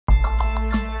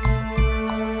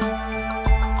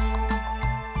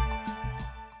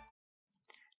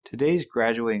Today's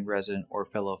graduating resident or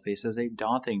fellow faces a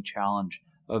daunting challenge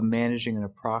of managing an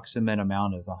approximate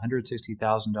amount of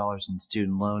 $160,000 in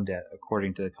student loan debt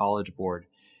according to the College Board,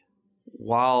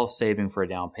 while saving for a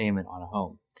down payment on a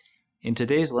home. In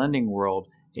today's lending world,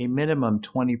 a minimum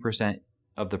 20%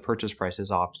 of the purchase price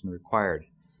is often required.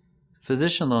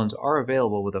 Physician loans are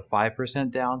available with a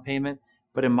 5% down payment,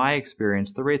 but in my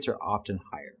experience, the rates are often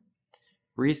higher.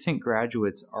 Recent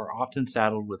graduates are often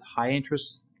saddled with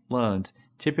high-interest loans,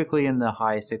 typically in the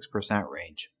high 6%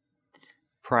 range.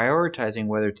 Prioritizing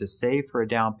whether to save for a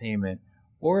down payment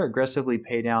or aggressively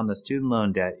pay down the student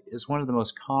loan debt is one of the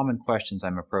most common questions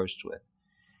I'm approached with.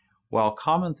 While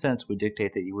common sense would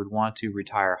dictate that you would want to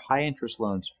retire high-interest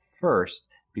loans first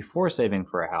before saving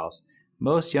for a house,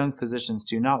 most young physicians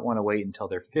do not want to wait until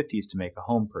their 50s to make a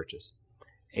home purchase.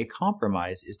 A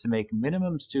compromise is to make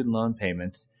minimum student loan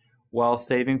payments while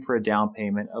saving for a down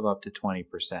payment of up to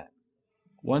 20%.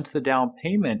 Once the down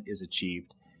payment is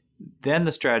achieved, then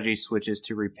the strategy switches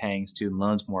to repaying student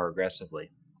loans more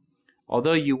aggressively.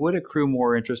 Although you would accrue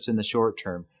more interest in the short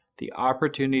term, the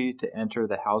opportunity to enter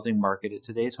the housing market at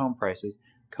today's home prices,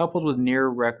 coupled with near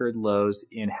record lows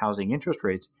in housing interest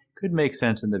rates, could make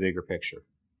sense in the bigger picture.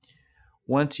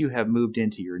 Once you have moved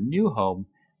into your new home,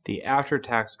 the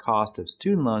after-tax cost of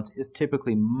student loans is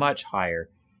typically much higher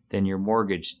than your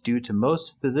mortgage due to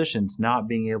most physicians not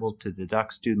being able to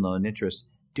deduct student loan interest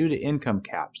due to income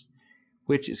caps,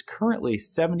 which is currently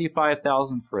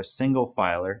 $75,000 for a single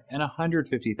filer and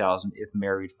 $150,000 if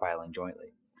married filing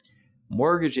jointly.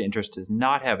 Mortgage interest does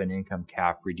not have an income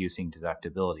cap reducing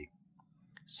deductibility.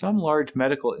 Some large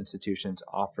medical institutions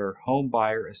offer home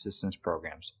buyer assistance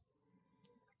programs.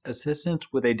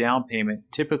 Assistance with a down payment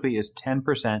typically is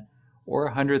 10%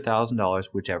 or $100,000,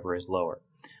 whichever is lower.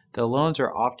 The loans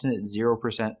are often at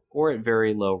 0% or at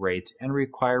very low rates and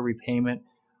require repayment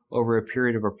over a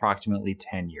period of approximately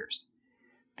 10 years.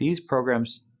 These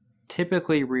programs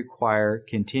typically require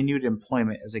continued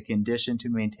employment as a condition to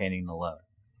maintaining the loan.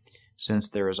 Since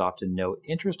there is often no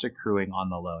interest accruing on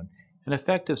the loan, an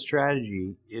effective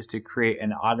strategy is to create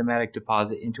an automatic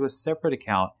deposit into a separate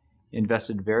account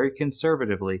invested very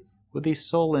conservatively with the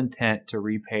sole intent to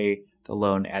repay the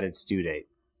loan at its due date.